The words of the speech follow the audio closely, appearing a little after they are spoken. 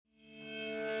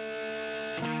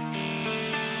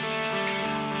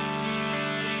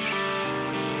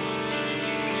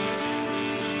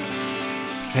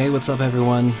Hey, what's up,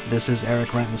 everyone? This is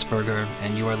Eric Rentensberger,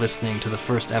 and you are listening to the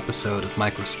first episode of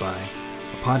Microspy,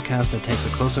 a podcast that takes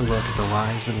a closer look at the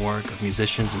lives and work of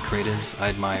musicians and creatives I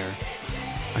admire.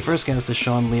 My first guest is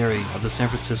Sean Leary of the San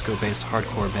Francisco-based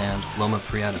hardcore band Loma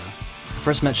Prieta. I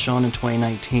first met Sean in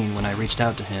 2019 when I reached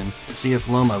out to him to see if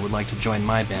Loma would like to join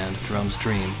my band, Jerome's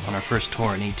Dream, on our first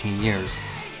tour in 18 years.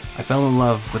 I fell in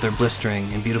love with their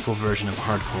blistering and beautiful version of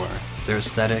hardcore, their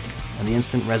aesthetic, and the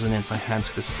instant resonance I had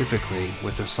specifically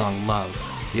with their song Love,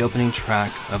 the opening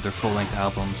track of their full-length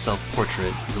album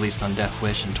Self-Portrait, released on Death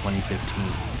Wish in 2015.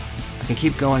 I can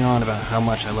keep going on about how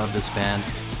much I love this band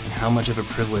and how much of a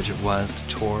privilege it was to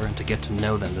tour and to get to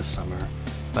know them this summer.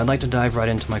 But I'd like to dive right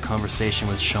into my conversation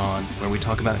with Sean, where we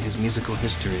talk about his musical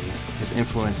history, his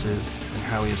influences, and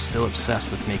how he is still obsessed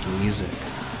with making music,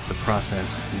 the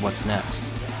process, and what's next.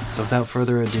 So without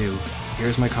further ado,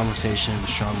 here's my conversation with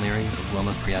Sean Leary of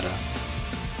Loma Prieta.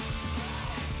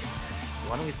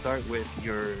 Why don't we start with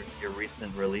your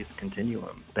recent release,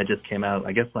 Continuum, that just came out,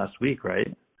 I guess, last week, right?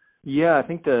 Yeah, I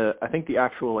think the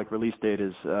actual release date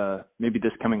is maybe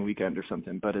this coming weekend or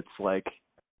something, but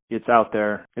it's out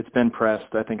there. It's been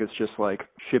pressed. I think it's just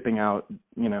shipping out,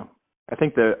 I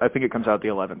think it comes out the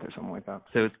 11th or something like that.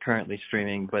 So it's currently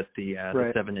streaming, but the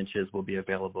right. 7 inches will be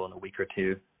available in a week or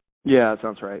two. Yeah, that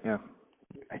sounds right. Yeah.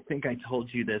 I think I told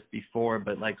you this before,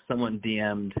 but someone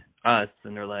DM'd us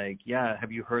and they're like, "Yeah,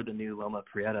 have you heard the new Loma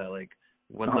Prieta?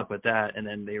 What's up with that?" And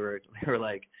then they were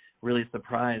really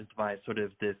surprised by sort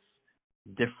of this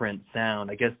different sound.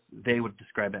 I guess they would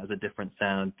describe it as a different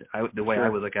sound. The way Sure. I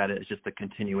would look at it is just a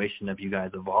continuation of you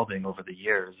guys evolving over the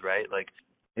years, right?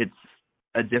 It's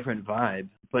a different vibe,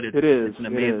 but it's an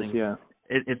amazing. It is, yeah.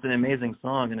 It's an amazing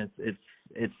song, and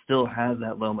it still has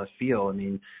that Loma feel. I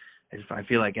mean, I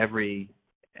feel like every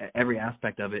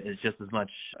aspect of it is just as much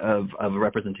of a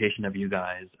representation of you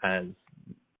guys as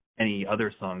any other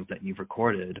songs that you've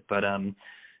recorded. But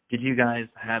did you guys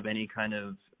have any kind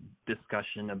of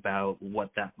discussion about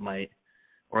what that might,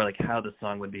 or how the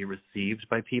song would be received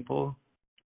by people?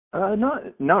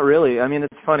 Not really. I mean,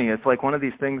 it's funny. It's one of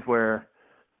these things where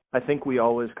I think we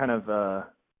always kind of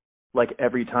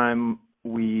every time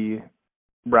we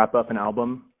wrap up an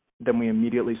album, then we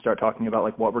immediately start talking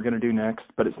about what we're going to do next,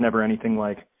 but it's never anything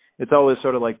it's always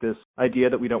sort of this idea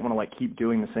that we don't want to keep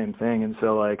doing the same thing. And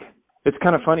so it's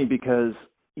kind of funny because,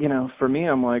 for me,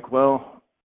 I'm well,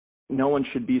 no one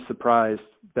should be surprised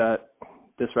that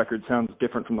this record sounds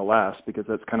different from the last, because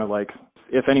that's kind of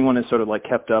if anyone has sort of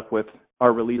kept up with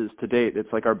our releases to date, it's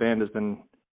our band has been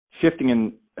shifting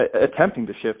and attempting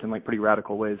to shift in pretty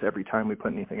radical ways every time we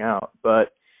put anything out.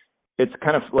 But it's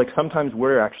kind of sometimes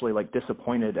we're actually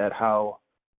disappointed at how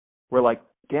we're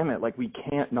damn it, we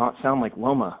can't not sound like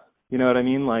Loma. You know what I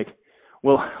mean?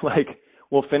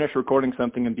 We'll finish recording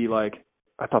something and be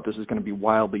I thought this was going to be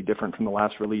wildly different from the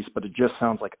last release, but it just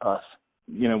sounds like us.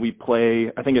 We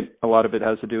play, I think a lot of it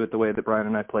has to do with the way that Brian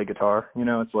and I play guitar.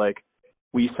 It's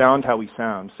we sound how we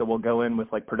sound. So we'll go in with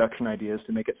production ideas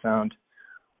to make it sound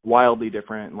wildly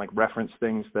different and reference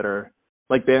things that are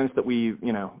bands that we,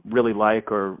 really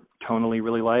like or tonally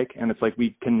really like. And it's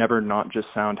we can never not just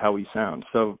sound how we sound.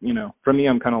 So, for me,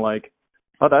 I'm kind of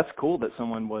oh, that's cool that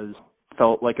someone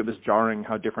felt like it was jarring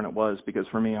how different it was. Because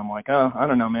for me, I'm oh, I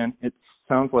don't know, man. It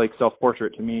sounds like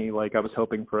Self-Portrait to me. I was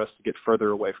hoping for us to get further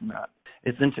away from that.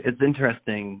 It's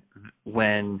interesting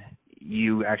when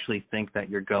you actually think that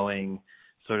you're going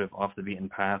sort of off the beaten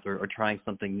path or trying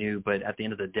something new. But at the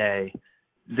end of the day,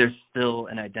 there's still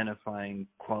an identifying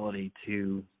quality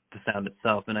to the sound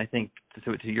itself. And I think,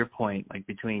 to your point,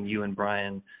 between you and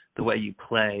Brian, the way you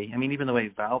play, I mean, even the way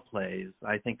Val plays,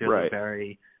 I think there's right. a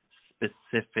very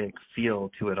specific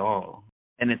feel to it all.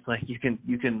 And it's you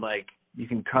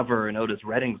can cover an Otis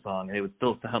Redding song and it would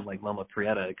still sound like Loma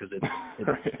Prieta, because it's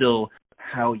right. still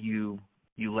how you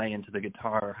lay into the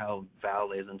guitar, how Val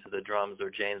lays into the drums, or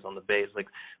James on the bass,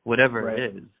 whatever right.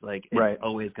 it is, it's right.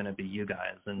 always going to be you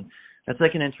guys. And that's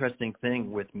an interesting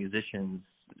thing with musicians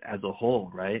as a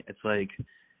whole, right? It's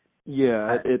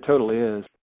yeah, it totally is.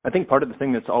 I think part of the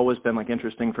thing that's always been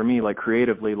interesting for me,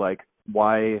 creatively,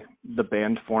 why the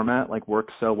band format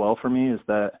works so well for me is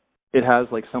that it has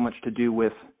so much to do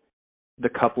with the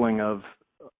coupling of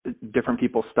different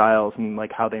people's styles and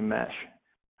how they mesh.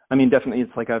 I mean, definitely,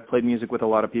 it's I've played music with a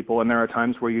lot of people, and there are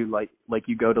times where you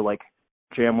you go to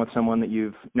jam with someone that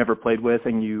you've never played with,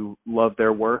 and you love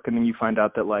their work, and then you find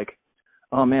out that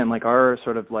oh man, our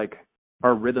sort of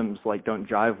our rhythms don't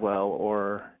jive well,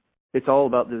 or it's all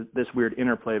about this weird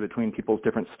interplay between people's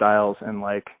different styles and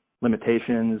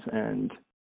limitations, and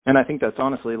I think that's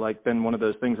honestly been one of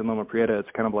those things in Loma Prieta. It's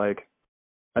kind of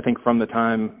I think from the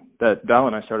time that Val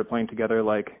and I started playing together,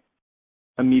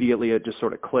 immediately it just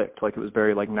sort of clicked. Like it was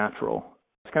very like natural.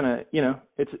 It's kind of,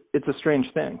 it's a strange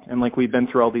thing. And like we've been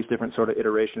through all these different sort of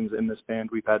iterations in this band.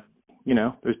 We've had,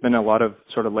 there's been a lot of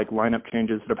sort of like lineup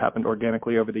changes that have happened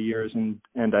organically over the years. And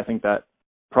I think that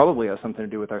probably has something to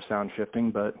do with our sound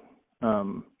shifting. But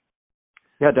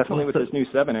yeah, definitely with this new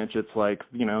 7-inch, it's like,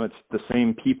 it's the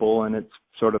same people and it's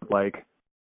sort of like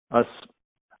us.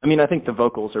 I mean, I think the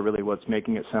vocals are really what's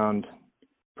making it sound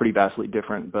pretty vastly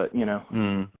different. But,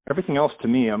 everything else to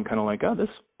me, I'm kind of like, oh, this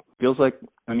feels like,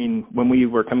 I mean, when we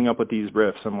were coming up with these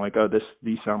riffs, I'm like, oh,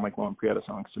 these sound like Loma Prieta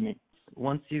songs to me.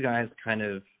 Once you guys kind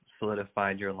of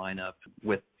solidified your lineup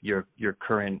with your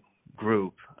current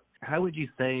group, how would you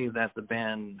say that the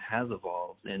band has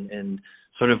evolved, and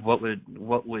sort of what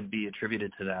would be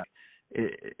attributed to that?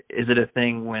 Is it a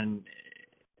thing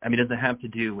does it have to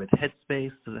do with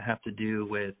headspace? Does it have to do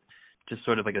with just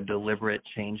sort of like a deliberate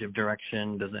change of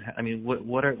direction?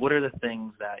 What are the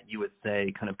things that you would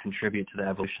say kind of contribute to the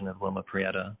evolution of Loma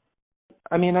Prieta?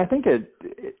 I mean, I think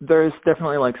there's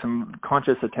definitely like some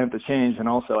conscious attempt to change, and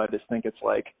also I just think it's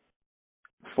like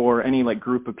for any like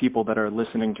group of people that are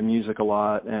listening to music a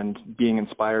lot and being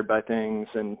inspired by things,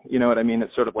 and you know what I mean,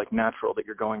 it's sort of like natural that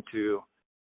you're going to,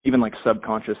 even like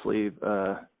subconsciously,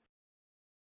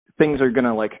 things are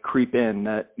gonna like creep in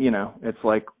that, it's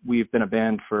like we've been a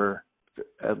band for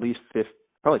at least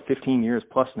probably 15 years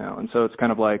plus now, and so it's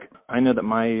kind of like I know that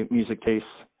my music tastes,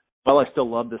 while I still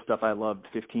love the stuff I loved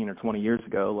 15 or 20 years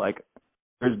ago, like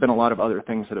there's been a lot of other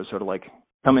things that have sort of like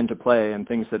come into play, and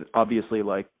things that obviously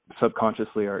like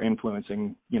subconsciously are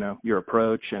influencing, your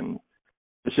approach. And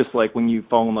it's just like when you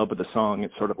fall in love with a song,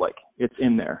 it's sort of like it's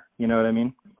in there, you know what I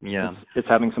mean? Yeah. It's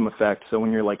having some effect. So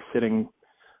when you're like sitting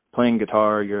playing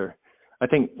guitar, I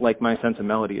think like my sense of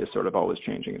melody is sort of always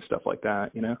changing and stuff like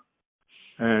that,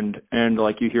 and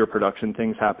like you hear production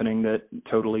things happening that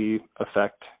totally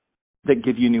that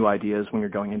give you new ideas when you're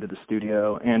going into the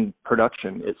studio, and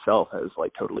production itself has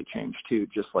like totally changed too.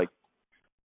 Just like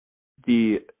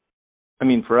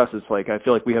for us, it's like, I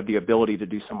feel like we have the ability to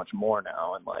do so much more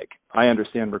now. And like, I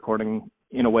understand recording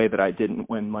in a way that I didn't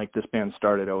when like this band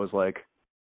started. I was like,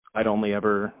 I'd only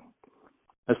ever,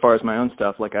 as far as my own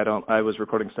stuff, like I was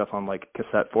recording stuff on like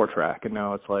cassette 4-track, and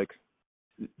now it's like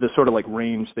the sort of like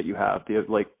range that you have, the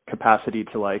like capacity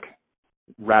to like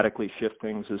radically shift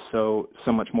things is so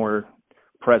much more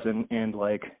present. And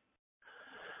like,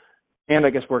 and I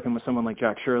guess working with someone like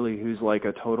Jack Shirley, who's like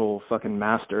a total fucking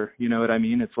master, you know what I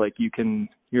mean? It's like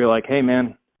you're like, hey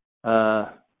man, I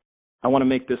want to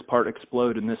make this part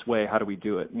explode in this way. How do we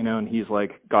do it? And he's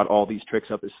like got all these tricks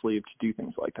up his sleeve to do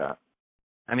things like that.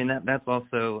 I mean, that's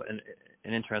also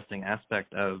an interesting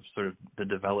aspect of sort of the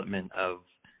development of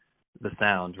the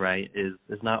sound, right? Is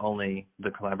not only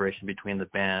the collaboration between the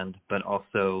band, but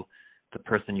also the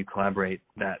person you collaborate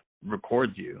that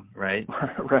records you, right?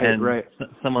 Right.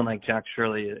 Someone like Jack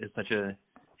Shirley is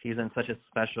he's in such a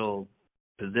special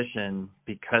position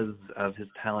because of his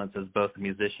talents as both a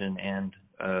musician and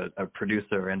a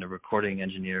producer and a recording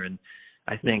engineer. And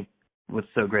I think what's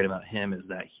so great about him is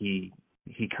that he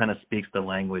kind of speaks the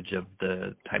language of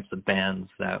the types of bands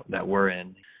that we're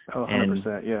in. Oh,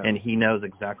 100%, yeah. And he knows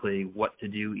exactly what to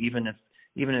do, even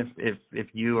if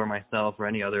you or myself or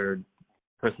any other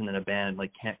person in a band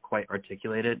like can't quite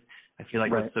articulate it. I feel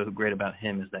like What's so great about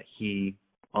him is that he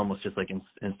almost just like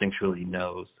instinctually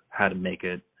knows how to make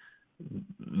it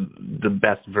the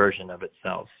best version of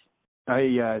itself.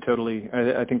 I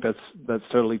think that's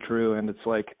totally true. And it's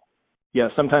like, yeah,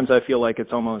 sometimes I feel like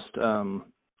it's almost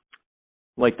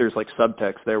like there's like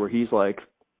subtext there where he's like,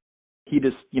 he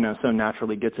just, so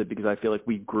naturally gets it, because I feel like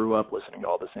we grew up listening to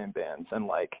all the same bands. And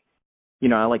like,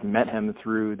 I like met him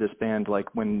through this band,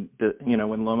 like when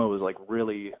when Loma was like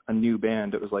really a new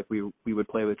band. It was like we would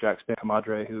play with Jack's band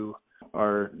Comadre, who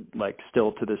are like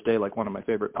still to this day like one of my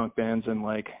favorite punk bands. And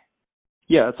like,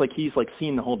 yeah, it's like he's like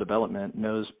seen the whole development,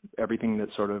 knows everything that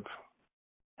sort of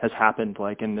has happened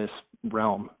like in this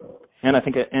realm. And I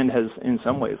think and has in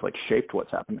some ways like shaped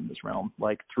what's happened in this realm,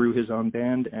 like through his own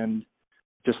band and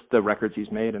just the records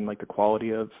he's made and like the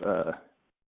quality of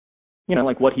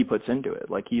like what he puts into it.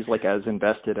 Like he's like as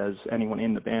invested as anyone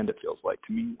in the band, it feels like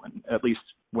to me, at least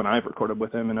when I've recorded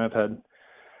with him. And I've had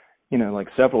like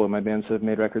several of my bands have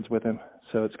made records with him.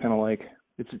 So it's kind of like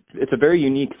it's a very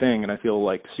unique thing, and I feel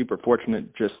like super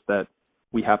fortunate just that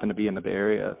we happen to be in the Bay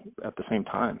Area at the same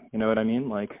time. You know what I mean?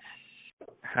 Like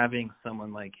having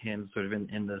someone like him sort of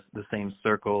in the same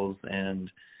circles, and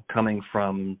coming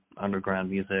from underground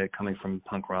music, coming from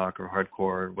punk rock or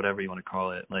hardcore, whatever you want to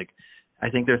call it. Like, I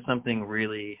think there's something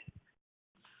really,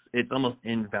 it's almost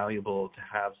invaluable to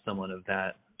have someone of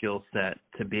that skill set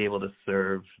to be able to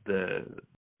serve the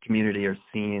community or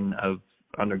scene of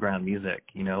underground music,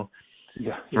 you know,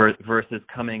 Yeah. versus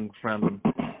coming from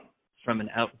an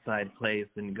outside place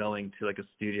and going to like a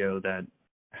studio that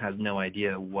has no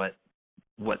idea what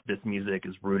this music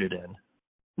is rooted in.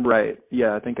 Right.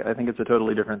 Yeah, I think it's a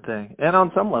totally different thing. And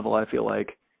on some level, I feel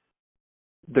like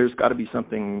there's got to be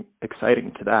something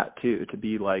exciting to that too, to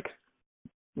be like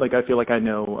I feel like I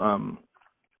know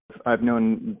I've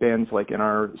known bands like in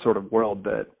our sort of world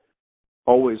that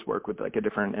always work with like a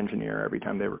different engineer every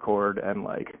time they record, and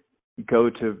like go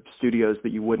to studios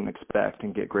that you wouldn't expect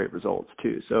and get great results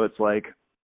too. So it's like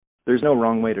there's no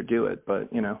wrong way to do it,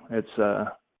 but you know, it's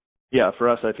yeah, for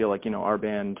us I feel like, you know, our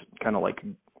band kind of like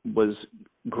was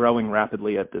growing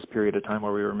rapidly at this period of time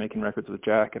where we were making records with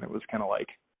Jack, and it was kind of like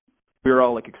we were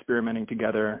all like experimenting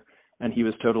together, and he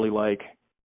was totally like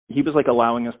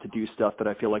allowing us to do stuff that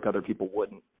I feel like other people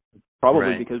wouldn't. Probably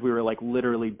Right. because we were like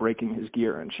literally breaking his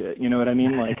gear and shit. You know what I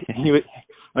mean? Like he was,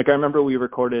 like I remember we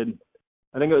recorded,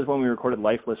 I think it was when we recorded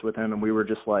Lifeless with him, and we were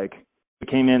just like, we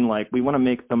came in like we want to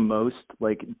make the most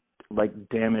like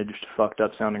damaged, fucked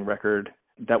up sounding record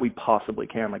that we possibly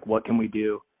can. Like what can we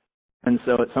do? And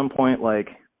so at some point, like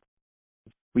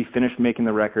we finished making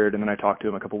the record, and then I talked to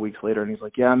him a couple weeks later, and he's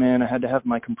like, yeah, man, I had to have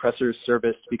my compressors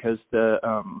serviced because the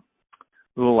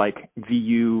little like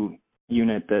VU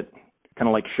unit that kind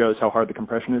of like shows how hard the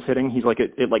compression is hitting, he's like,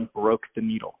 it like broke the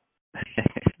needle.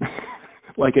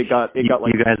 Like it got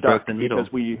like you guys stuck broke the needle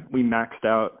because we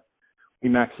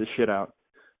maxed his shit out.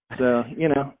 So, you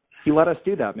know, he let us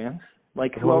do that, man.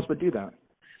 Like who else would do that?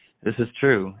 This is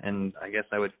true, and I guess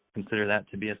I would consider that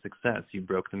to be a success. You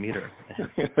broke the meter.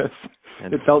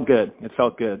 It felt good. It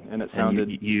felt good, and it sounded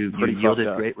you pretty yielded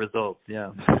fucked up. great results.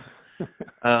 Yeah.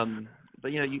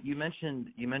 But you know, you mentioned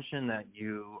that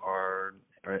you are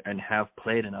and have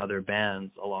played in other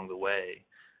bands along the way.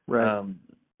 Right.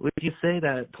 Would you say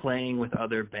that playing with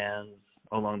other bands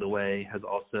along the way has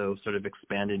also sort of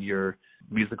expanded your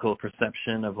musical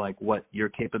perception of like what your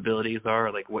capabilities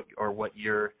are, like what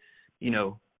you're, you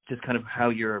know, just kind of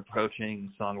how you're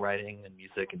approaching songwriting and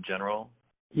music in general?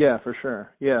 Yeah, for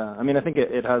sure. Yeah. I mean, I think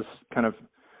it has kind of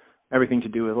everything to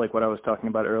do with like what I was talking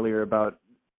about earlier about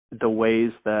the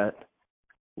ways that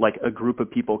like a group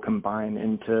of people combine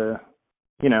into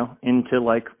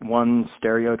like one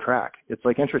stereo track. It's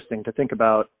like interesting to think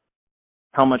about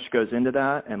how much goes into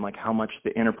that, and like how much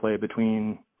the interplay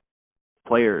between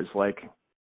players like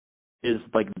is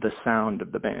like the sound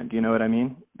of the band, you know what I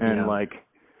mean? And like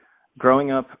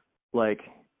growing up, like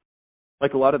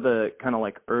a lot of the kind of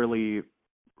like early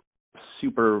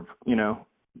super, you know,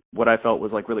 what I felt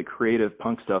was like really creative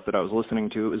punk stuff that I was listening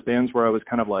to, it was bands where I was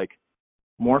kind of like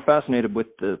more fascinated with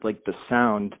the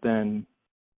sound than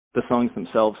the songs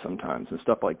themselves sometimes and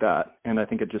stuff like that. And I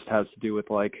think it just has to do with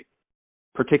like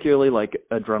particularly like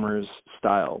a drummer's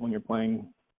style when you're playing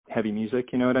heavy music,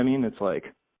 you know what I mean? It's like,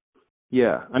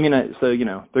 yeah, I mean, so, you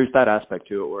know, there's that aspect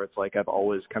to it where it's like I've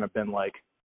always kind of been like,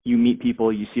 you meet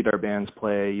people, you see their bands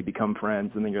play, you become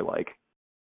friends, and then you're like,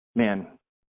 man,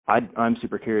 I'm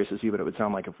super curious to see what it would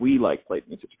sound like if we like played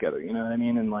music together, you know what I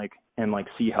mean? And like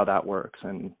see how that works.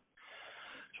 And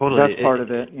totally, that's part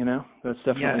of it, you know. That's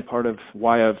definitely part of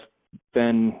why I've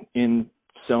been in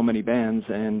so many bands,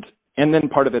 and then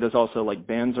part of it is also like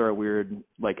bands are a weird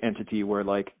like entity where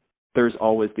like there's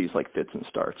always these like fits and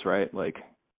starts, right? Like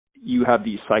you have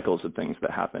these cycles of things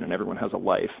that happen, and everyone has a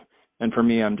life. And for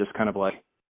me, I'm just kind of like,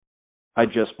 I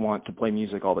just want to play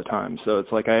music all the time. So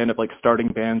it's like I end up like starting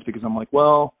bands because I'm like,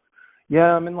 well,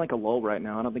 yeah, I'm in like a lull right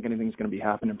now. I don't think anything's going to be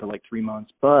happening for like 3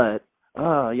 months, but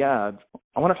yeah,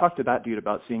 I want to talk to that dude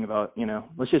about seeing about, you know,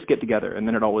 let's just get together. And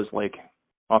then it always like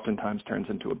oftentimes turns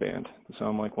into a band. So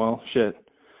I'm like, well, shit,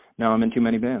 now I'm in too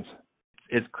many bands.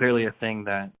 It's clearly a thing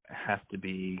that has to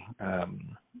be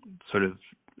sort of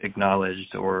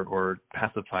acknowledged or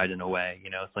pacified in a way. You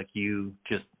know, it's like you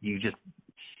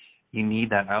need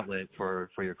that outlet for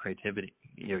your creativity,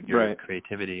 your right.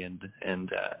 creativity,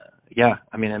 and yeah,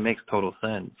 I mean, it makes total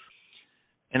sense.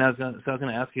 And I was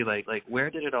gonna ask you like where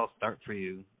did it all start for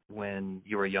you when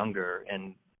you were younger,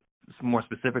 and more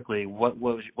specifically, what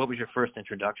was your first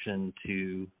introduction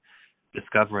to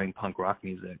discovering punk rock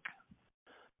music?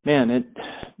 Man,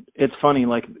 it's funny,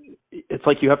 like it's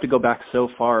like you have to go back so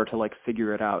far to like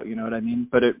figure it out, you know what I mean?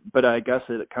 But I guess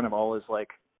it kind of all is like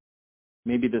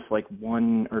maybe this like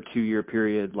 1 or 2 year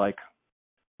period, like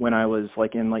when I was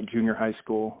like in like junior high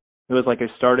school. It was like I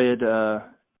started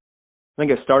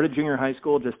junior high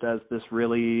school just as this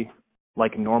really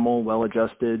like normal,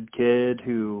 well-adjusted kid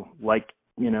who liked,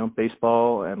 you know,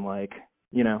 baseball, and like,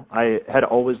 you know, I had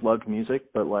always loved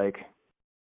music, but like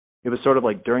it was sort of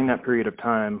like during that period of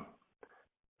time,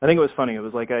 I think it was funny. It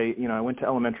was like I went to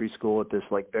elementary school at this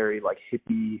like very like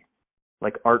hippie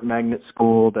like art magnet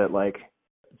school that like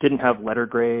didn't have letter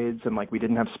grades and like we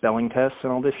didn't have spelling tests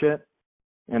and all this shit.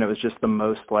 And it was just the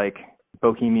most like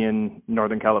bohemian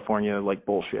Northern California like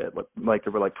bullshit. Like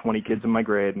there were like 20 kids in my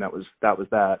grade and that was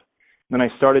that. And then I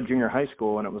started junior high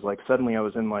school and it was like suddenly I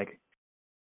was in like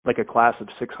a class of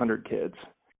 600 kids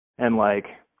and like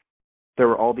there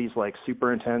were all these like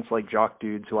super intense like jock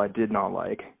dudes who I did not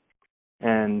like.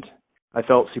 And I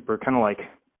felt super kind of like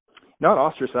not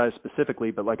ostracized specifically,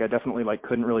 but like I definitely like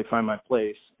couldn't really find my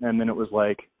place. And then it was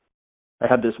like I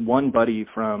had this one buddy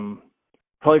from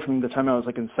the time I was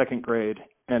like in second grade,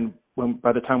 and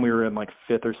by the time we were in like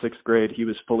fifth or sixth grade, he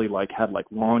was fully like had like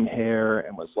long hair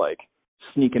and was like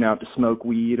sneaking out to smoke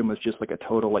weed and was just like a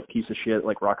total like piece of shit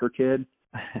like rocker kid.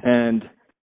 and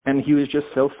he was just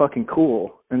so fucking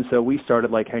cool. And so we started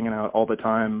like hanging out all the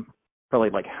time, probably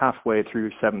like halfway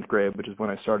through seventh grade, which is when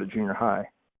I started junior high.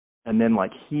 And then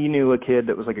like he knew a kid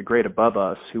that was like a grade above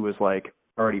us who was like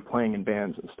already playing in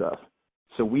bands and stuff.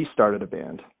 So we started a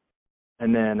band.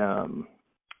 And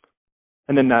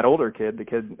then that older kid, the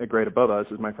kid a grade above us,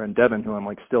 is my friend Devin, who I'm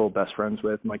like still best friends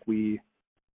with. And like we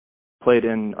played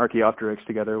in Archaeopteryx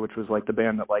together, which was like the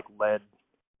band that like led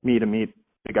me to meet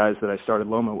the guys that I started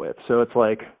Loma with. So it's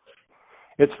like,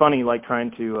 it's funny like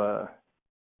trying to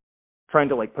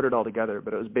like put it all together,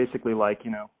 but it was basically like,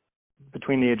 you know,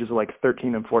 between the ages of like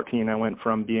 13 and 14, I went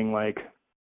from being like,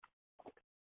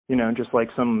 you know, just like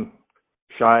some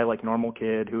shy, like normal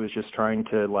kid who was just trying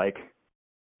to like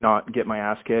not get my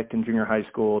ass kicked in junior high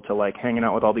school to like hanging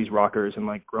out with all these rockers and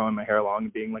like growing my hair long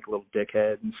and being like a little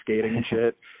dickhead and skating and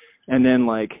shit. And then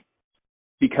like,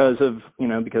 because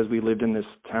we lived in this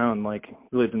town,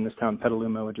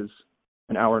 Petaluma, which is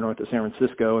an hour north of San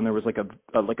Francisco, and there was like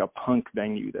a punk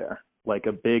venue there, like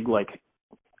a big like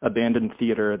abandoned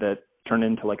theater that turned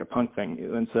into like a punk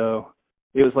venue. And so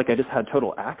it was like I just had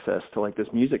total access to like this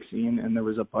music scene, and there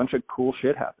was a bunch of cool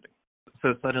shit happening.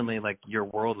 So suddenly like your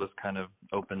world was kind of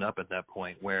opened up at that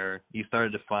point where you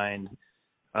started to find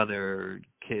other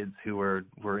kids who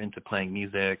were into playing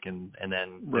music, and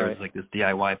then there was like this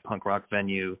DIY punk rock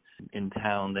venue in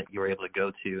town that you were able to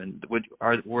go to. And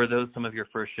were those some of your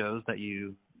first shows that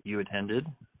you attended?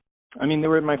 I mean, they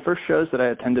were my first shows that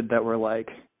I attended that were like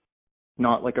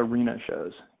not like arena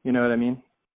shows. You know what I mean?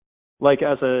 Like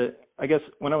I guess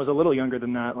when I was a little younger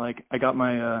than that, like I got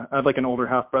I have like an older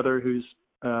half brother who's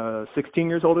 16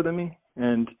 years older than me,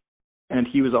 and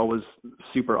he was always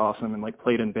super awesome and like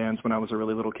played in bands when I was a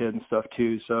really little kid and stuff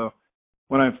too. So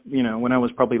when I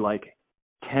was probably like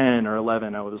 10 or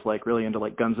 11, I was like really into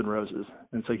like Guns N' Roses,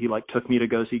 and so he like took me to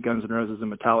go see Guns N' Roses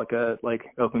and Metallica at like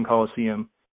Oakland Coliseum,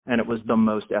 and it was the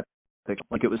most epic.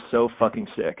 Like it was so fucking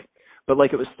sick, but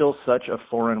like it was still such a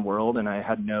foreign world, and I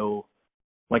had no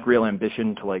like real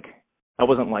ambition to like. I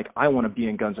wasn't like, I want to be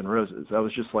in Guns N' Roses. I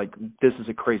was just like, this is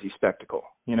a crazy spectacle.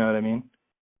 You know what I mean?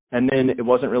 And then it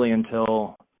wasn't really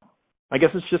until, I guess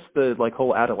it's just the like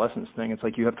whole adolescence thing. It's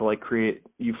like you have to like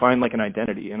you find like an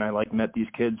identity. And I like met these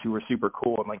kids who were super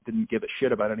cool and like didn't give a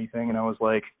shit about anything. And I was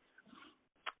like,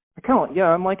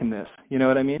 I'm liking this. You know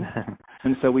what I mean?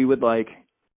 And so we would like,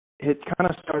 it kind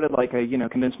of started like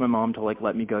convinced my mom to like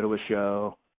let me go to a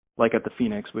show like at the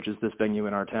Phoenix, which is this venue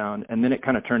in our town. And then it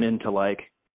kind of turned into like,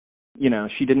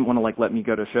 she didn't want to like let me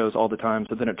go to shows all the time.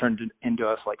 So then it turned into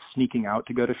us like sneaking out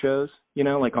to go to shows,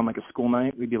 like on like a school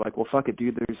night. We'd be like, well, fuck it,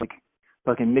 dude. There's like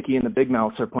fucking Mickey and the Big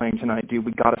Mouths are playing tonight, dude.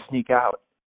 We got to sneak out.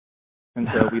 And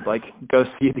so we'd like go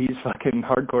see these fucking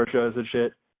hardcore shows and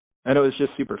shit. And it was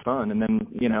just super fun. And then,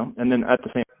 at the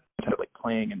same time, like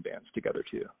playing in bands together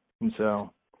too. And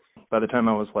so by the time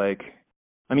I was like,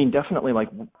 definitely like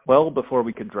well before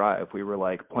we could drive, we were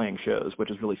like playing shows, which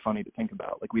is really funny to think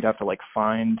about. Like we'd have to like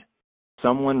find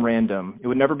someone random. It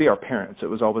would never be our parents. It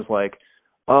was always like,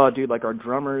 oh, dude, like our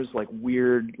drummer's like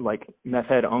weird, like meth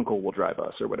head uncle will drive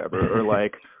us or whatever, or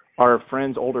like our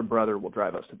friend's older brother will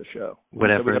drive us to the show.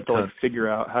 Whatever. So we have to like figure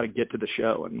out how to get to the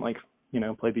show and like,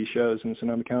 play these shows in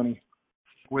Sonoma County.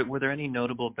 Were there any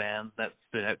notable bands that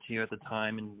stood out to you at the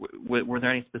time, and were there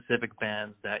any specific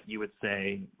bands that you would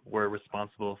say were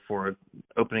responsible for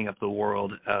opening up the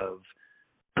world of,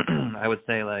 I would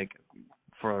say like,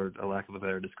 for a lack of a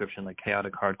better description, like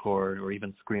chaotic hardcore or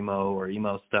even screamo or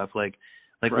emo stuff? Like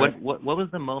right. What was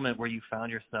the moment where you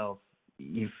found yourself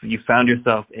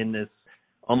in this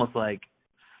almost like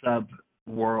sub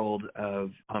world of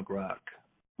punk rock?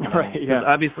 Right, yeah.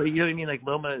 Obviously, you know what I mean? Like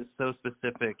Loma is so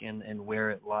specific in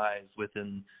where it lies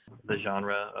within the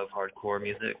genre of hardcore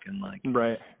music, and like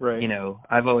right.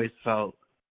 I've always felt,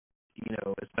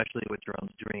 especially with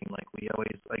Drone's Dream, like we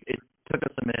always like it took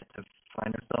us a minute to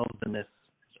find ourselves in this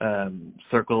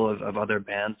circle of other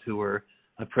bands who were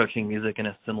approaching music in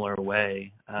a similar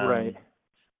way. Right.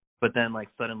 But then, like,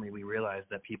 suddenly we realized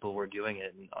that people were doing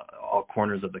it in all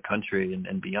corners of the country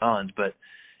and beyond. But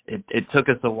it took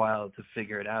us a while to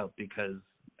figure it out, because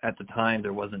at the time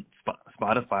there wasn't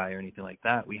Spotify or anything like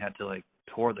that. We had to, like,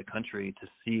 tour the country to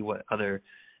see what other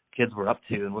kids were up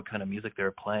to and what kind of music they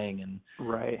were playing. And,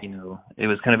 right. you know, it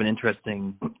was kind of an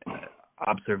interesting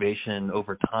observation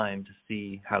over time to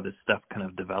see how this stuff kind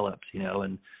of developed, you know,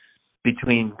 and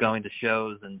between going to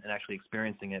shows and actually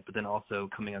experiencing it, but then also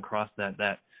coming across that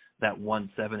 1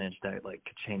 7-inch that, like,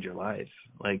 could change your life.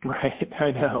 Like, right.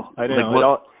 I know. Like,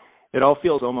 it all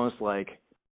feels almost like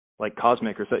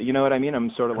cosmic or so. You know what I mean?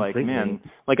 I'm sort of completely. like, man,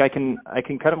 like I can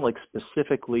kind of like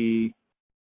specifically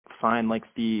find like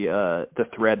the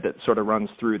thread that sort of runs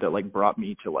through that like brought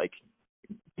me to like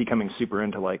becoming super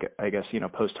into, like, I guess, you know,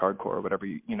 post-hardcore or whatever,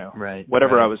 you know, right,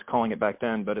 whatever right. I was calling it back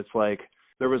then. But it's like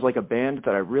there was like a band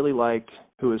that I really liked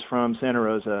who was from Santa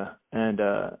Rosa, and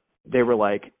they were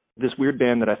like this weird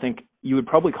band that I think you would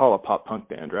probably call a pop punk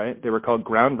band, right? They were called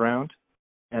Ground Round,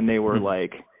 and they were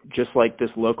like just like this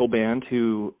local band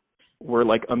who were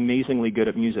like amazingly good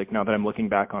at music. Now that I'm looking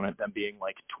back on it, them being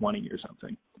like 20 or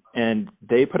something. And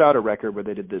they put out a record where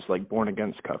they did this like Born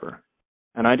Against cover.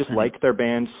 And I just liked their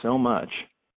band so much.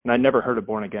 And I'd never heard of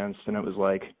Born Against. And it was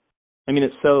like, I mean,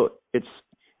 it's,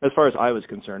 as far as I was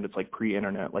concerned, it's like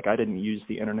pre-internet. Like I didn't use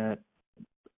the internet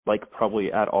like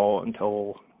probably at all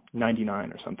until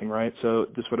 99 or something, right? So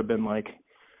this would have been like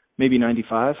maybe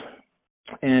 95.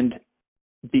 And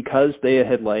because they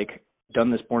had like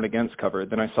done this Born Against cover,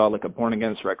 then I saw like a Born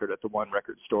Against record at the one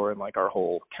record store in like our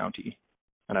whole county.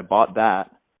 And I bought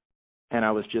that. And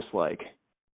I was just like,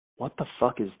 what the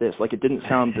fuck is this? Like, it didn't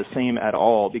sound the same at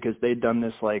all, because they'd done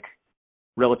this like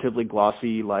relatively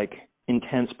glossy, like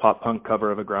intense pop punk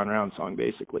cover of a Ground Round song,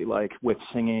 basically, like with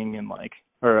singing and like,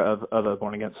 or of a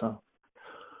Born Against song.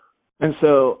 And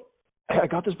so I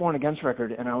got this Born Against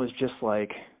record, and I was just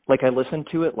like I listened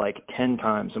to it like 10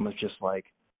 times and was just like,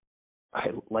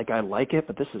 I like it,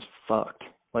 but this is fucked.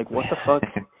 Like, what the fuck?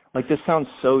 Like, this sounds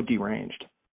so deranged.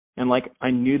 And like,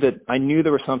 I knew there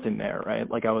was something there, right?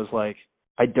 Like, I was like,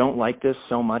 I don't like this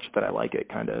so much that I like it,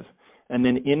 kind of. And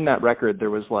then in that record, there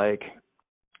was like,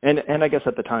 and I guess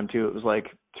at the time too, it was like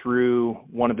through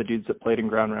one of the dudes that played in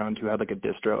Ground Round who had like a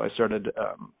distro, I started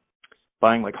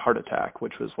buying like Heart Attack,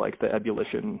 which was like the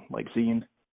Ebullition like zine.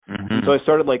 Mm-hmm. So I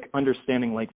started like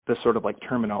understanding like the sort of like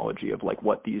terminology of like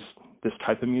what this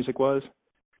type of music was.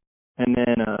 And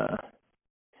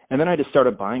then I just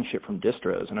started buying shit from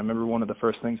distros. And I remember one of the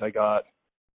first things I got,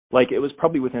 like it was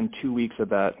probably within 2 weeks of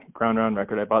that Ground Round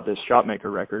record, I bought this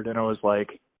Shopmaker record, and I was like,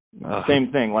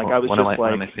 same thing. Like I was just like,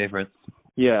 one of my favorites.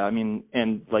 Yeah, I mean,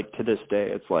 and like to this day,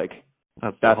 it's like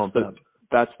that's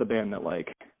the band that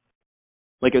like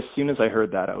as soon as I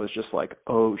heard that, I was just like,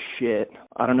 oh shit,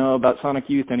 I don't know about Sonic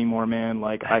Youth anymore, man.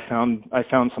 Like I found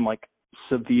some like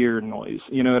severe noise.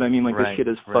 You know what I mean? Like this shit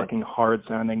is fucking hard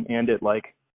sounding, and it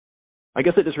like, I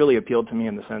guess it just really appealed to me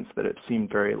in the sense that it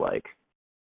seemed very like,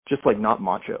 just like not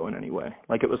macho in any way.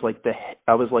 Like it was like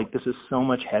I was like, this is so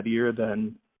much heavier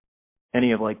than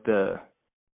any of like the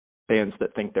bands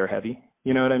that think they're heavy.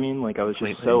 You know what I mean? Like I was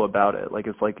just so about it. Like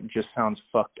it's like, it just sounds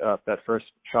fucked up, that first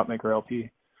Shopmaker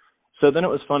LP. So then it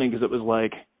was funny because it was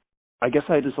like, I guess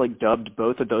I just like dubbed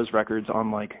both of those records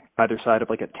on like either side of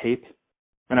like a tape,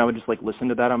 and I would just like listen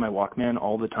to that on my Walkman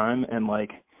all the time. And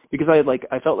like, because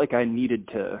I felt like I needed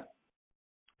to,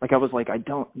 like I was like,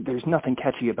 there's nothing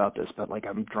catchy about this, but like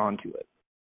I'm drawn to it.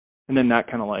 And then that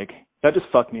kind of like, that just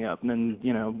fucked me up. And then,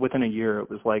 you know, within a year it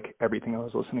was like everything I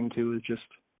was listening to was just,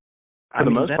 for the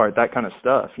most part, that kind of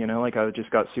stuff, you know, like I just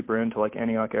got super into like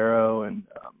Antioch Arrow and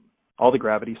all the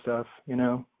Gravity stuff, you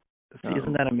know. See,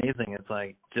 isn't that amazing? It's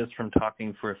like just from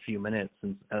talking for a few minutes,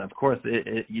 and of course,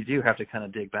 you do have to kind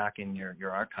of dig back in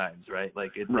your archives, right?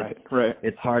 Like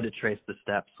it's hard to trace the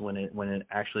steps when it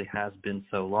actually has been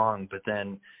so long. But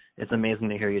then it's amazing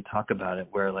to hear you talk about it,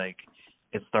 where like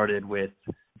it started with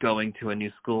going to a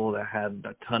new school that had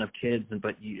a ton of kids,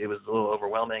 but it was a little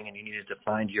overwhelming, and you needed to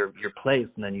find your place,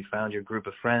 and then you found your group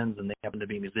of friends, and they happened to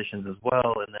be musicians as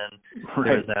well, and then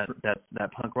there was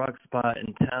that punk rock spot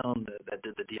in town that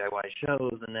did the DIY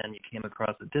shows, and then you came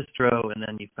across a distro, and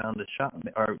then you found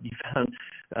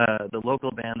the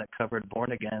local band that covered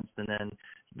Born Against, and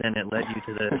then it led you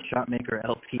to the Shopmaker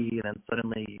LP, and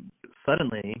then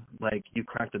suddenly like you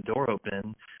cracked the door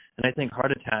open. And I think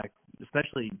Heart Attack,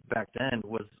 especially back then,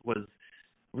 was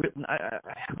written. I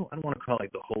don't want to call it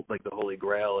like the holy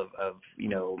grail of you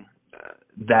know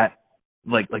that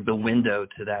like the window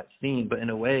to that scene, but in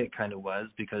a way it kind of was,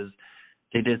 because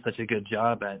they did such a good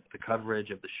job at the coverage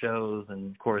of the shows,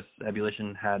 and of course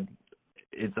Ebullition had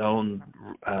its own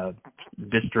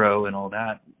distro and all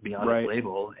that beyond its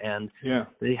label, and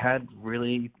they had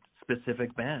really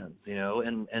specific bands, you know,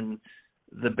 and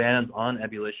the bands on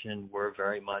Ebullition were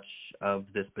very much of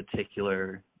this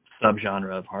particular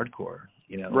subgenre of hardcore,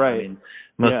 you know. I mean,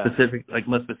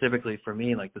 most specifically for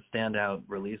me, like the standout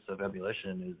release of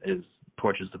Ebullition is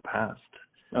Portraits of Past.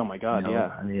 Oh my God, you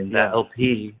know? I mean, that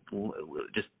LP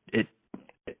just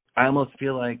I almost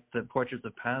feel like the Portraits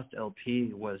of Past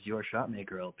LP was your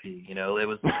Shotmaker LP. You know, it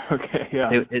was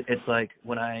it's like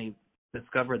when I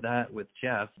discovered that with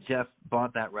Jeff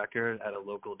bought that record at a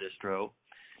local distro.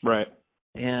 Right.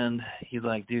 And he's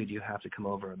like, dude, you have to come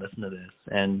over and listen to this.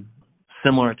 And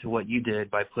similar to what you did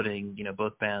by putting, you know,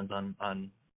 both bands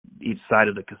on each side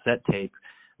of the cassette tape,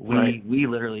 we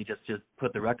literally just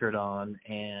put the record on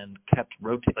and kept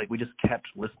rotating. Like we just kept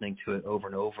listening to it over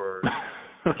and over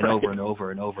and over and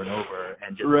over and over and over,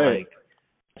 and just like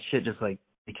shit just like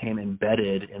became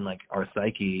embedded in like our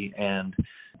psyche, and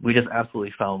we just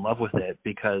absolutely fell in love with it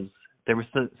because there was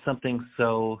something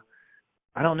so,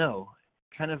 I don't know,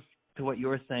 kind of to what you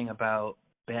were saying about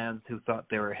bands who thought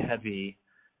they were heavy,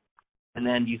 and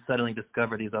then you suddenly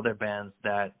discover these other bands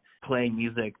that play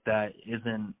music that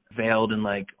isn't veiled in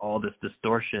like all this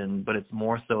distortion, but it's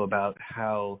more so about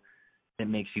how it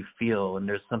makes you feel. And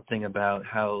there's something about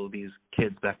how these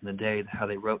kids back in the day, how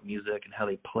they wrote music and how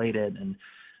they played it, and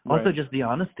also just the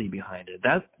honesty behind it.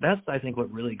 That's I think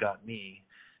what really got me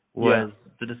was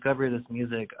the discovery of this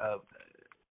music, of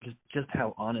just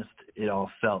how honest it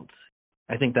all felt.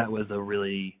 I think that was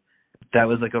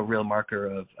like a real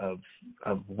marker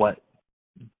of what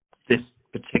this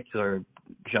particular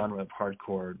genre of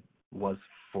hardcore was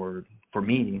for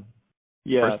me.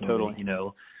 Yeah, totally. You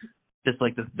know, just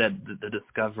like the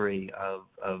discovery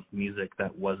of music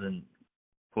that wasn't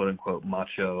quote unquote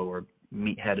macho or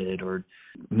meat-headed or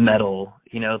metal.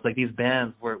 You know, it's like these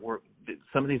bands were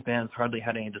some of these bands hardly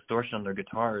had any distortion on their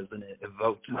guitars, and it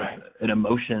evoked an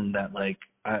emotion that like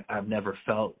I've never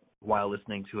felt while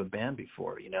listening to a band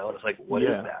before. You know, it's like, what is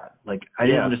that? Like I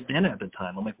didn't understand it at the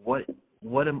time. I'm like, why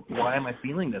am I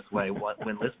feeling this way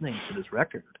when listening to this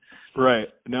record? Right.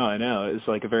 No, I know. It's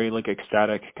like a very like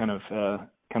ecstatic kind of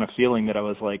feeling that I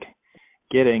was like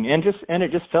getting, and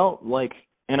it just felt like,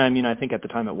 and I mean, I think at the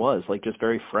time it was like just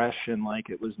very fresh, and like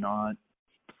it was not,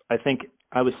 I think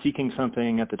I was seeking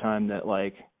something at the time that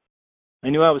like, I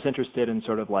knew I was interested in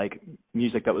sort of like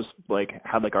music that was like,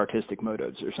 had like artistic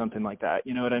motives or something like that.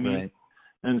 You know what I mean? Right.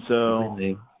 And so,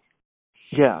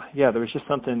 yeah, there was just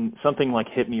something like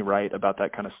hit me right about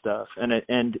that kind of stuff.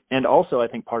 And also I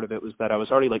think part of it was that I was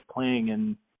already like playing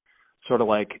in sort of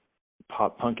like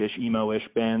pop punkish, emo-ish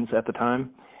bands at the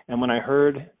time. And when I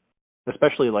heard,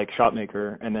 especially like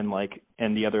Shotmaker and then like,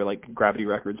 and the other like Gravity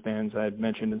Records bands I had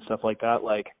mentioned and stuff like that,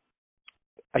 like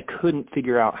I couldn't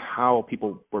figure out how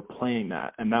people were playing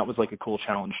that. And that was like a cool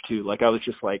challenge too. Like I was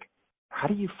just like, how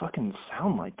do you fucking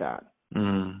sound like that?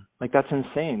 Like that's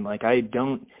insane. Like I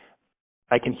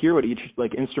can hear what each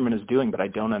like instrument is doing, but I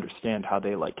don't understand how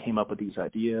they like came up with these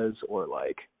ideas, or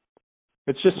like,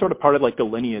 it's just sort of part of like the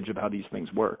lineage of how these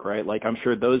things work, right? Like I'm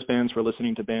sure those bands were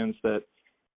listening to bands that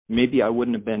maybe I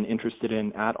wouldn't have been interested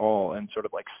in at all, and sort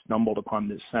of like stumbled upon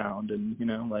this sound, and you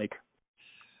know, like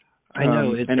I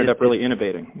know it ended up really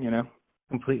innovating, you know?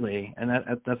 Completely. And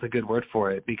that's a good word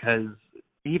for it, because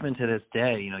even to this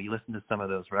day, you know, you listen to some of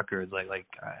those records, like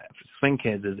Swing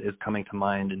Kids is coming to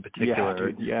mind in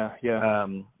particular. Yeah.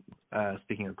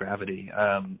 Speaking of Gravity.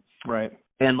 Right.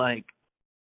 And like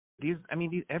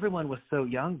everyone was so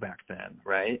young back then,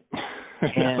 right?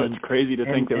 And it's crazy to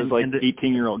think there was like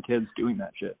 18-year-old kids doing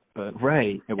that shit. But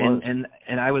right. It was.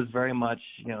 And I was very much,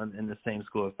 you know, in the same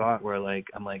school of thought where like,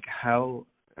 I'm like, how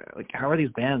are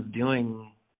these bands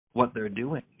doing what they're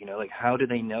doing? You know, like how do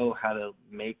they know how to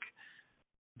make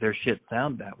their shit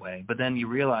sound that way? But then you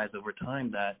realize over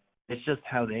time that it's just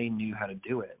how they knew how to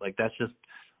do it. Like that's just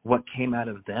what came out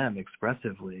of them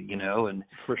expressively, you know? And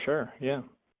for sure, yeah.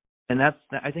 And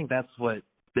I think that's what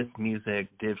this music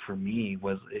did for me,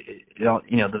 was it all,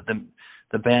 you know,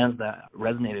 the bands that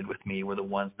resonated with me were the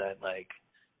ones that like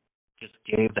just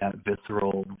gave that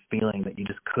visceral feeling that you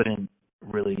just couldn't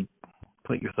really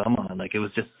put your thumb on. Like it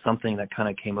was just something that kind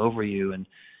of came over you, and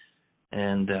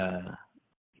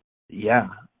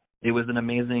it was an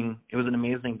amazing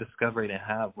discovery to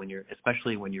have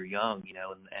especially when you're young, you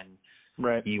know, and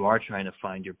right. You are trying to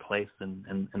find your place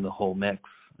in the whole mix.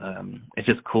 It's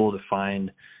just cool to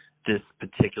find this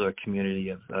particular community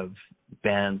of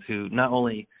bands who not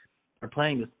only are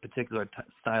playing this particular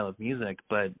style of music,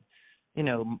 but you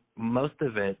know, most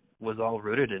of it was all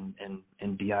rooted in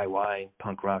DIY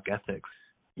punk rock ethics.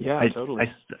 Yeah, totally.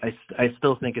 I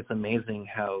still think it's amazing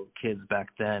how kids back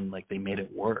then, like, they made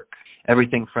it work.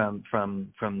 Everything from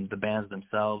the bands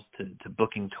themselves to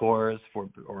booking tours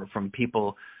or from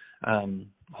people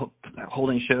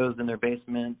holding shows in their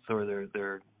basements or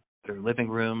their living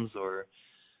rooms or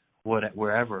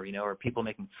wherever, or people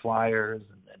making flyers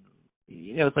and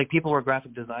it's like people were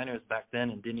graphic designers back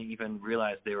then and didn't even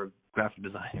realize they were graphic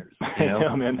designers. I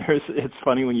know, man. It's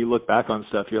funny when you look back on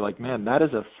stuff. You're like, man, that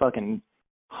is a fucking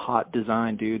hot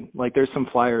design, dude. Like, there's some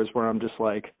flyers where I'm just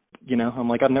like, I'm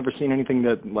like, I've never seen anything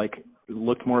that like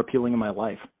looked more appealing in my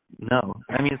life. No,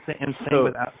 I mean,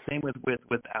 same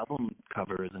with album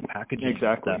covers and packaging.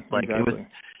 Exactly. And stuff. Like exactly.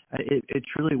 It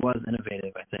truly was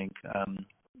innovative. I think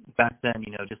back then,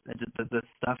 just the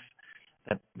stuff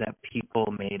that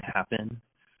people made happen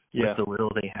with the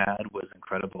little they had was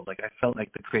incredible. Like, I felt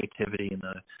like the creativity in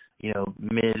the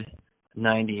mid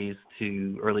 90s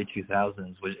to early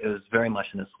 2000s was very much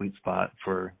in a sweet spot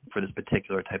for this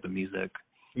particular type of music.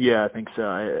 Yeah, I think so.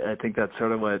 I think that's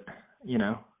sort of what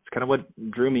it's kind of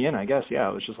what drew me in, I guess. Yeah, I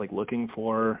was just like looking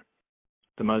for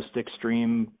the most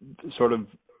extreme sort of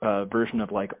version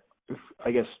of, like,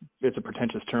 I guess it's a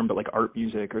pretentious term, but like art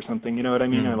music or something. You know what I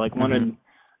mean? I like wanted.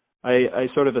 I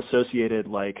sort of associated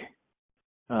like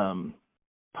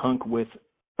punk with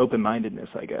open-mindedness,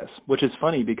 I guess, which is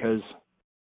funny because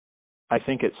I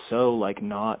think it's so like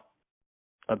not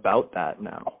about that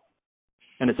now.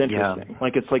 And it's interesting.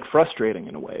 Like, it's like frustrating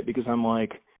in a way because I'm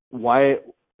like, why?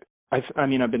 I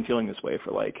mean, I've been feeling this way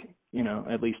for like,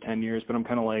 at least 10 years, but I'm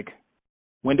kind of like,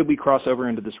 when did we cross over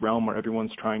into this realm where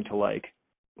everyone's trying to like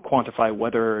quantify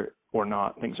whether or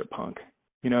not things are punk?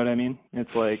 You know what I mean? It's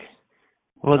like,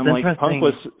 well, it's like, punk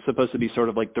was supposed to be sort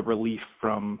of like the relief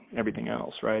from everything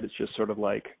else, right? It's just sort of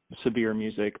like severe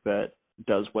music that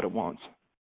does what it wants.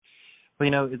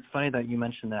 Well, it's funny that you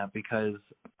mentioned that because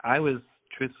I was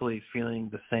truthfully feeling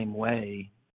the same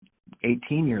way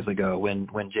 18 years ago when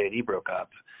JD broke up.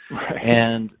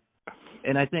 Right.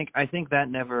 And I think that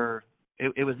never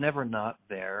it was never not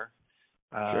there.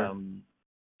 Sure.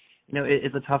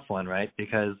 It's a tough one, right?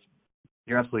 Because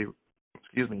you're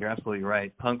absolutely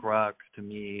right. Punk rock to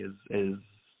me is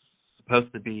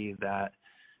supposed to be that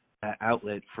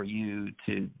outlet for you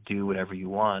to do whatever you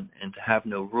want and to have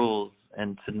no rules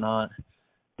and to not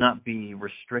be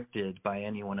restricted by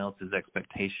anyone else's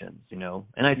expectations,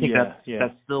 And I think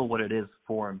that's still what it is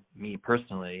for me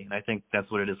personally, and I think that's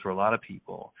what it is for a lot of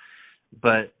people.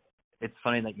 But it's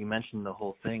funny that you mentioned the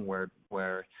whole thing where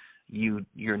you've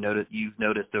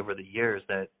noticed over the years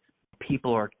that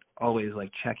people are always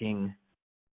like checking.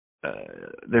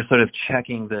 They're sort of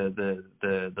checking the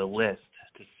list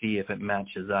to see if it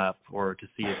matches up, or to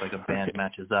see if like a band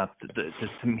matches up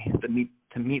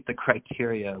to meet the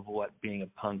criteria of what being a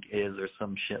punk is, or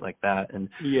some shit like that. And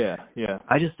yeah,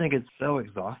 I just think it's so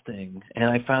exhausting, and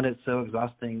I found it so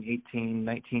exhausting 18,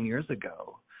 19 years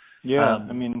ago. Yeah,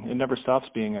 I mean, it never stops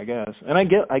being, I guess. And I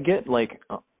get like,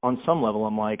 on some level,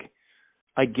 I'm like,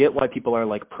 I get why people are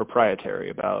like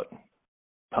proprietary about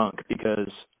punk, because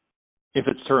if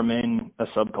it's to remain a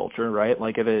subculture, right?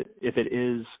 Like, if it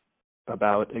is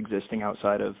about existing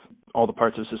outside of all the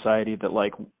parts of society that,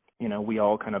 like, we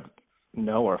all kind of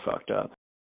know are fucked up,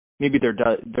 maybe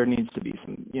there needs to be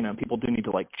some, people do need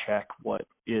to like check what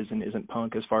is and isn't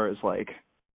punk as far as like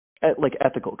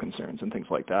ethical concerns and things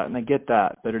like that. And I get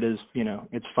that, but it is,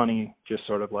 it's funny just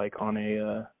sort of like on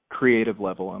a creative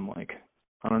level. I'm like,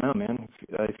 I don't know, man.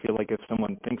 I feel like if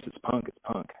someone thinks it's punk, it's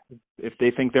punk. If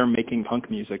they think they're making punk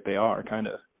music, they are, kind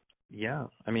of. Yeah.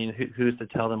 I mean, who's to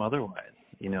tell them otherwise,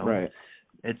 Right.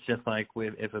 It's just like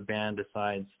if a band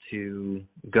decides to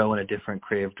go in a different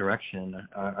creative direction,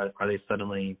 are they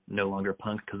suddenly no longer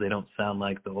punk because they don't sound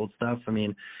like the old stuff? I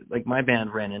mean, like, my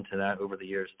band ran into that over the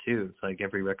years too. It's like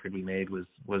every record we made was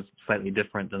slightly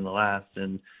different than the last,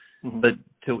 and but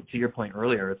to your point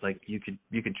earlier, it's like you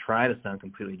could try to sound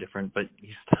completely different, but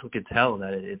you still could tell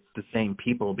that it's the same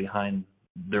people behind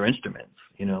their instruments,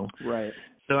 Right.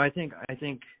 So I think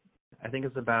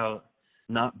it's about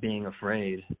not being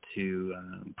afraid to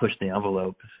push the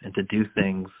envelope and to do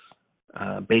things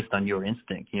based on your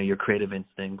instinct, your creative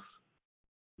instincts.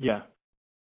 Yeah.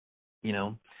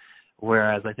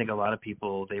 Whereas I think a lot of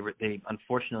people, they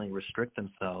unfortunately restrict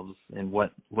themselves in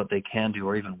what they can do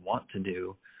or even want to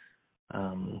do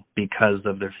because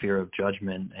of their fear of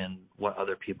judgment and what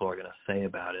other people are going to say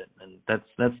about it. And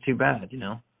that's too bad,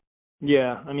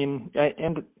 Yeah. I mean,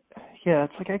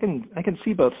 it's like I can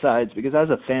see both sides, because as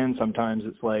a fan, sometimes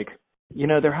it's like,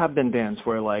 there have been bands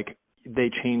where like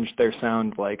they changed their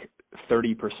sound like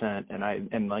 30%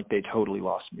 and like they totally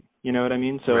lost me. You know what I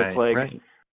mean? So Right, it's like right.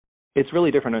 it's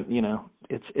really different, you know.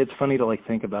 It's funny to like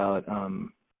think about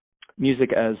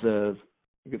music as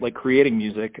like creating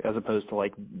music as opposed to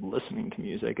like listening to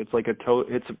music. It's like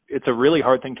it's a really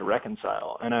hard thing to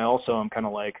reconcile. And I also am kind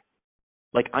of like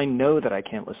I know that I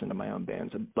can't listen to my own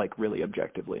bands like really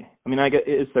objectively. I mean,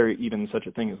 is there even such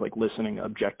a thing as like listening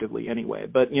objectively anyway?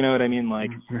 But you know what I mean?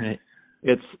 Like right.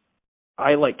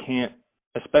 I like can't,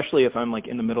 especially if I'm like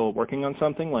in the middle of working on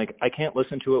something, like I can't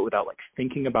listen to it without like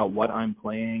thinking about what I'm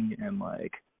playing and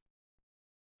like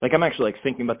I'm actually like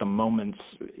thinking about the moments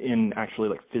in actually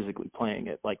like physically playing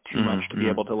it like too much to be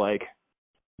able to like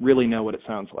really know what it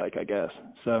sounds like, I guess.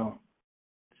 So,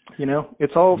 you know,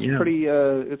 it's all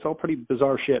pretty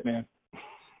bizarre shit, man.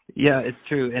 Yeah, it's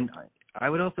true. And I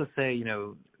would also say, you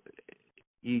know,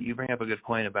 you bring up a good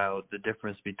point about the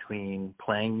difference between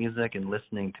playing music and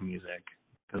listening to music.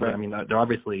 Because, right. I mean, they're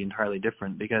obviously entirely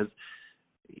different because,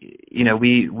 you know,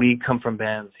 we come from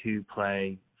bands who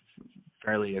play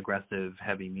fairly aggressive,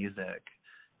 heavy music.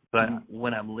 But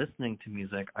when I'm listening to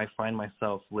music, I find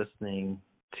myself listening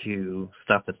to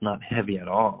stuff that's not heavy at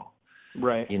all.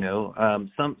 Right. You know,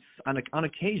 some on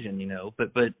occasion, you know,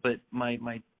 but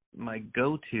my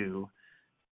go-to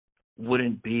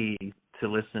wouldn't be to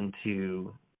listen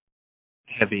to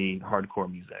heavy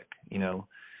hardcore music, you know.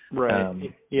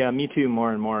 Right. Yeah, me too.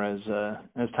 More and more as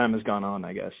time has gone on,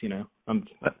 I guess. You know, I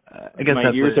guess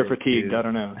my ears are fatigued. I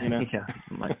don't know. You know. Yeah,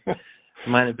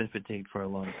 mine have been fatigued for a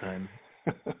long time.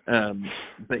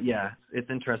 But yeah, it's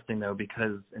interesting though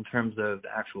because in terms of the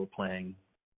actual playing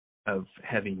of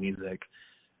heavy music,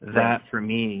 that for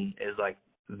me is like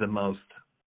the most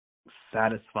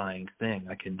satisfying thing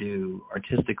I can do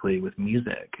artistically with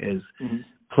music is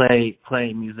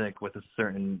play music with a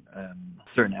certain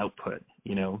output,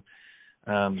 you know.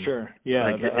 Sure.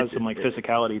 Yeah, like it has some like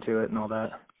physicality to it and all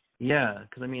that. Yeah,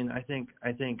 because I mean, I think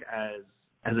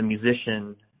as a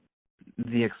musician,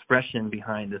 the expression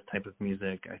behind this type of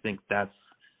music, I think that's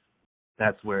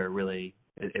where it really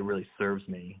serves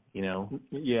me, you know.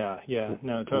 Yeah,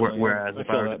 no, totally. Whereas I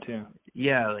feel that too.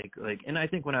 Yeah, like, and I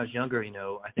think when I was younger, you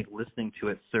know, I think listening to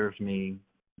it served me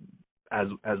as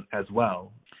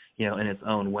well, you know, in its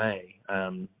own way.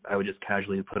 I would just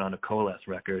casually put on a Coalesce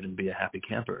record and be a happy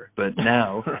camper. But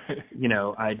now, right. You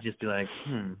know, I'd just be like,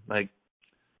 like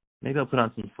maybe I'll put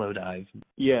on some Slow Dive.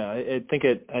 Yeah, I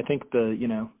think the, you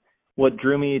know, what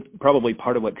drew me, probably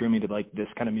part of what drew me to like this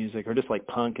kind of music or just like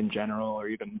punk in general, or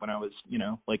even when I was, you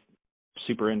know, like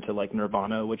super into like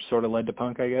Nirvana, which sort of led to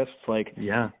punk, I guess. It's like,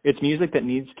 it's music that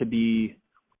needs to be,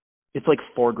 it's like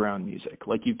foreground music.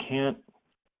 Like you can't,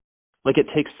 like it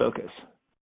takes focus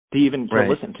to even to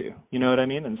listen to, you know what I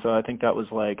mean? And so I think that was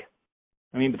like,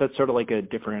 I mean, but that's sort of like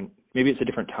maybe it's a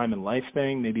different time in life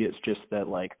thing. Maybe it's just that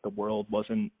like the world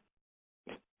wasn't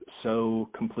so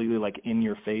completely like in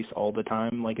your face all the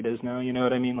time like it is now, you know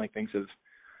what I mean? Like things have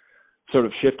sort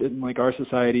of shifted in like our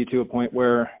society to a point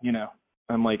where, you know,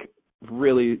 I'm like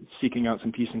really seeking out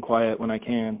some peace and quiet when I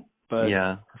can. But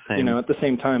same. You know, at the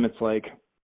same time it's like,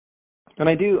 and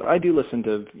I do listen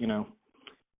to, you know,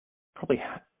 probably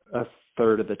a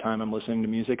third of the time I'm listening to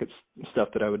music, it's stuff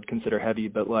that I would consider heavy,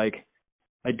 but like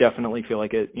I definitely feel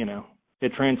like it, you know,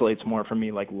 it translates more for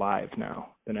me like live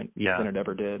now than it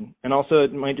ever did. And also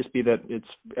it might just be that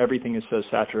everything is so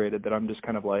saturated that I'm just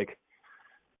kind of like,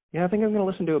 yeah, I think I'm going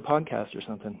to listen to a podcast or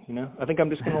something, you know? I think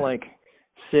I'm just going to like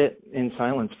sit in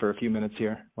silence for a few minutes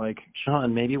here. Like,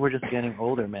 Sean, maybe we're just getting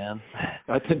older, man.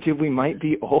 I think, dude, we might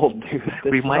be old,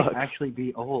 dude. We might actually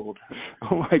be old.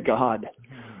 Oh my God.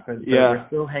 But we're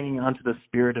still hanging on to the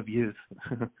spirit of youth.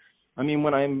 I mean,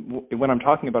 when I'm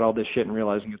talking about all this shit and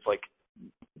realizing it's like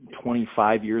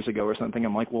 25 years ago or something,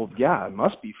 I'm like, well, yeah, I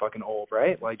must be fucking old,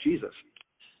 right? Like, Jesus.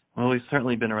 Well, we've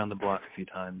certainly been around the block a few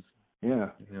times. Yeah.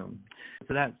 You know.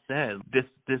 So that said,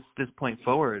 this point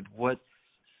forward, what's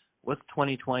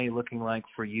 2020 looking like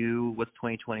for you? What's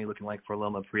 2020 looking like for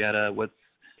Loma Prieta?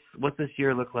 What's this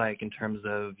year look like in terms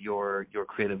of your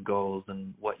creative goals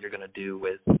and what you're going to do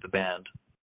with the band?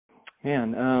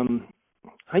 Man,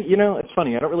 you know, it's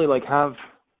funny. I don't really like have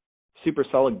super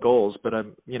solid goals, but I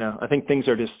think things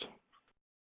are just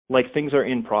like things are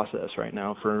in process right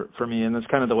now for me, and that's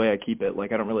kind of the way I keep it.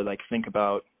 Like I don't really like think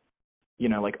about, you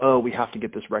know, like, oh, we have to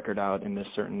get this record out in this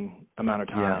certain amount of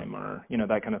time or, you know,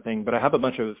 that kind of thing. But I have a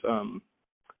bunch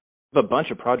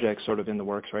of projects sort of in the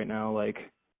works right now. Like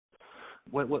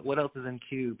what else is in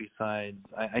queue besides,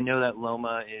 I know that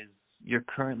Loma you're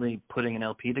currently putting an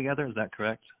LP together, is that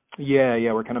correct? Yeah,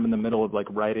 we're kind of in the middle of like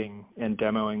writing and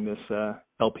demoing this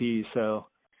LP, so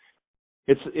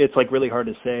it's like really hard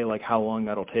to say like how long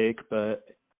that'll take, but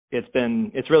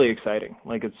it's really exciting.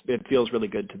 Like it feels really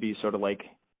good to be sort of like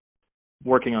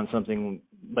working on something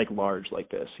like large like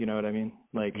this. You know what I mean?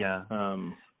 Like yeah.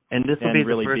 And this will be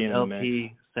really the being in first the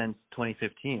LP since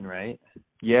 2015 , right?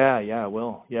 Yeah, it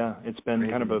will. Yeah, it's been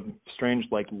Crazy. kind of a strange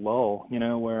like lull, you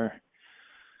know, where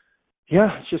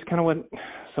it's just kind of what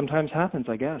sometimes happens,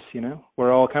 I guess, you know.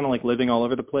 We're all kind of like living all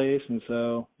over the place, and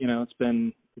so, you know, it's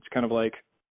kind of like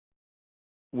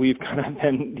we've kind of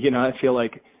been, you know, I feel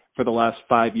like for the last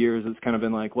 5 years it's kind of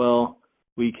been like, well,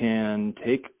 we can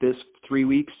take this 3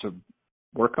 weeks to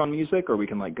work on music, or we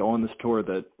can like go on this tour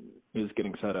that is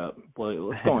getting set up. Well,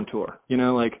 let's go on tour, you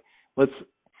know, like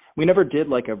we never did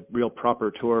like a real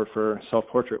proper tour for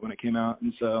Self-Portrait when it came out,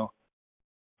 and so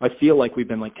I feel like we've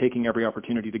been like taking every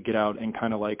opportunity to get out and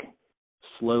kind of like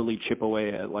slowly chip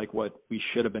away at like what we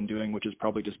should have been doing, which is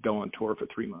probably just go on tour for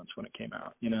 3 months when it came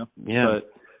out, you know? Yeah.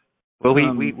 But well,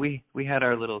 we had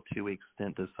our little 2-week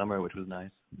stint this summer, which was nice.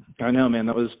 I know, man.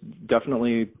 That was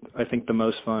definitely, I think, the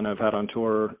most fun I've had on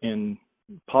tour in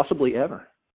possibly ever.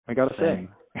 I gotta say, Same.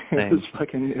 it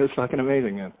was fucking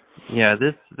amazing, man. Yeah,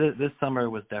 this summer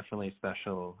was definitely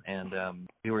special, and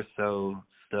we were so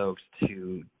stoked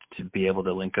to be able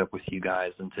to link up with you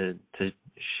guys and to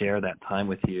share that time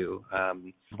with you.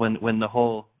 When the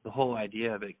whole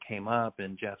idea of it came up,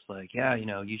 and Jeff's like, yeah, you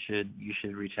know, you should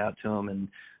reach out to them and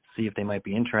see if they might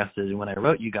be interested. And when I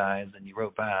wrote you guys and you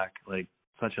wrote back like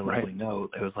such a lovely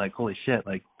note, it was like, holy shit,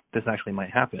 like this actually might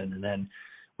happen. And then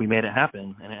we made it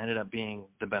happen, and it ended up being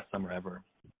the best summer ever.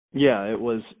 Yeah, it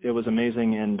was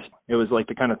amazing, and it was like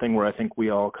the kind of thing where I think we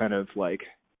all kind of like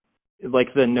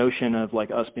the notion of like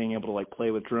us being able to like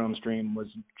play with Jerome Stream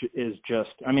is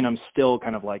just, I mean, I'm still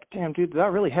kind of like, damn, dude, did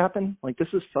that really happen? Like, this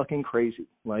is fucking crazy.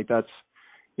 Like, that's,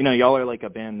 you know, y'all are like a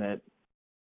band that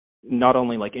not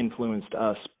only like influenced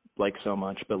us like so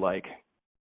much, but like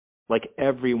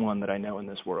everyone that I know in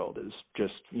this world is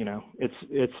just, you know,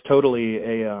 it's totally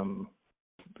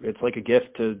it's like a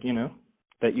gift to, you know,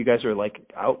 that you guys are like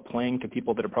out playing to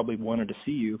people that have probably wanted to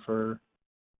see you for,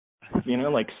 you know,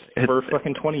 like for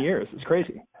fucking 20 years. It's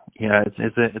crazy. Yeah,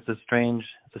 it's a strange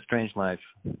life.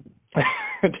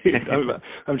 Dude,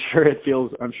 I'm sure it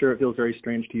feels very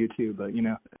strange to you too, but you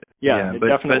know, it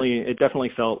definitely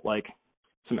felt like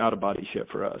some out of body shit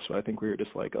for us. So I think we were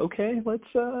just like, okay, let's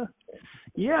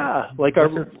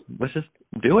just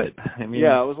do it. I mean,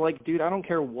 I was like, dude, I don't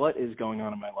care what is going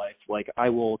on in my life. Like, I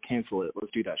will cancel it.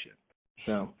 Let's do that shit.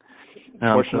 So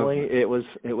fortunately, it was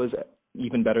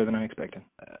even better than I expected.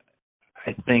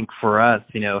 I think for us,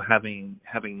 you know, having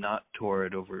not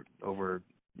toured over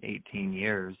 18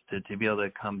 years, to be able to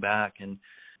come back and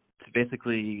to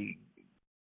basically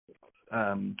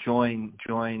join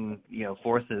you know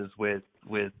forces with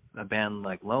a band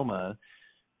like Loma,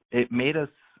 it made us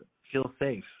feel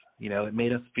safe. You know, it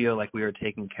made us feel like we were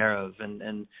taken care of,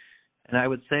 and I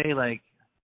would say like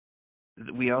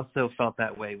we also felt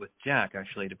that way with Jack,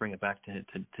 actually, to bring it back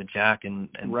to Jack and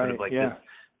sort of like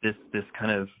this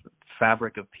kind of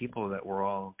fabric of people that we're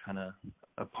all kind of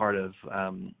a part of.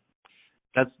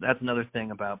 That's another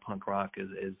thing about punk rock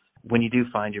is when you do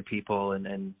find your people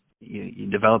and you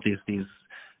develop these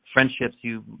friendships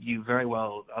you very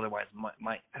well otherwise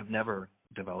might have never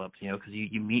developed, you know, because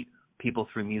you meet people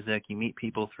through music, you meet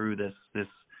people through this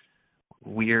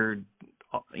weird,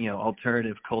 you know,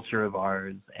 alternative culture of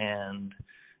ours, and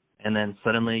then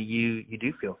suddenly you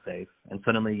do feel safe, and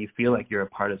suddenly you feel like you're a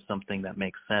part of something that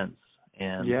makes sense.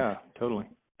 And yeah, totally.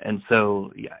 And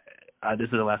so this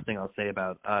is the last thing I'll say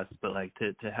about us, but like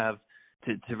to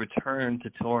return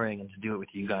to touring and to do it with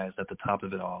you guys at the top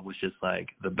of it all was just like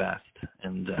the best.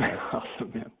 And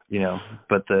awesome, man. You know,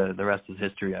 but the rest is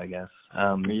history, I guess.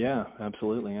 Yeah,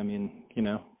 absolutely. I mean, you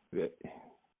know,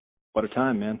 what a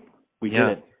time, man. We did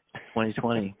it.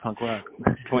 2020 punk rock.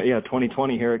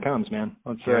 2020, here it comes, man.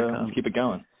 Let's keep it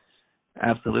going.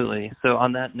 Absolutely. So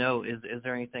on that note, is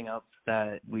there anything else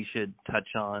that we should touch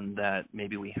on that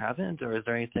maybe we haven't, or is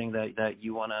there anything that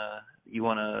you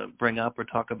wanna bring up or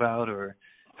talk about, or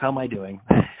how am I doing?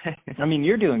 I mean,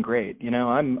 you're doing great. You know,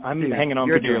 I'm hanging on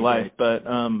for dear life, but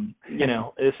you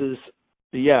know, this is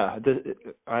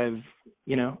I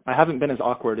haven't been as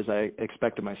awkward as I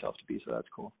expected myself to be, so that's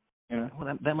cool. You know?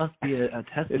 Well, that must be a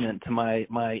testament to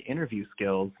my interview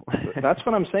skills. That's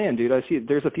what I'm saying, dude. I see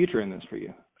there's a future in this for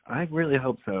you. I really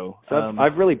hope so.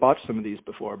 I've really botched some of these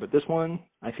before, but this one,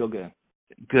 I feel good.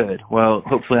 Good. Well,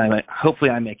 hopefully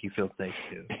I make you feel safe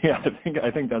too. Yeah,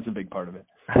 I think that's a big part of it,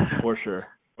 for sure.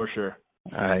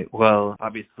 All right. Well,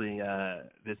 obviously,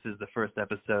 this is the first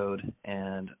episode,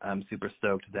 and I'm super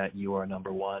stoked that you are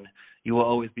number one. You will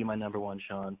always be my number one,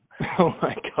 Sean. Oh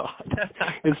my God,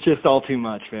 it's just all too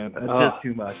much, man. It's just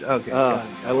too much. Okay.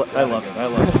 I love it. I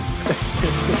love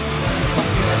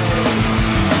it.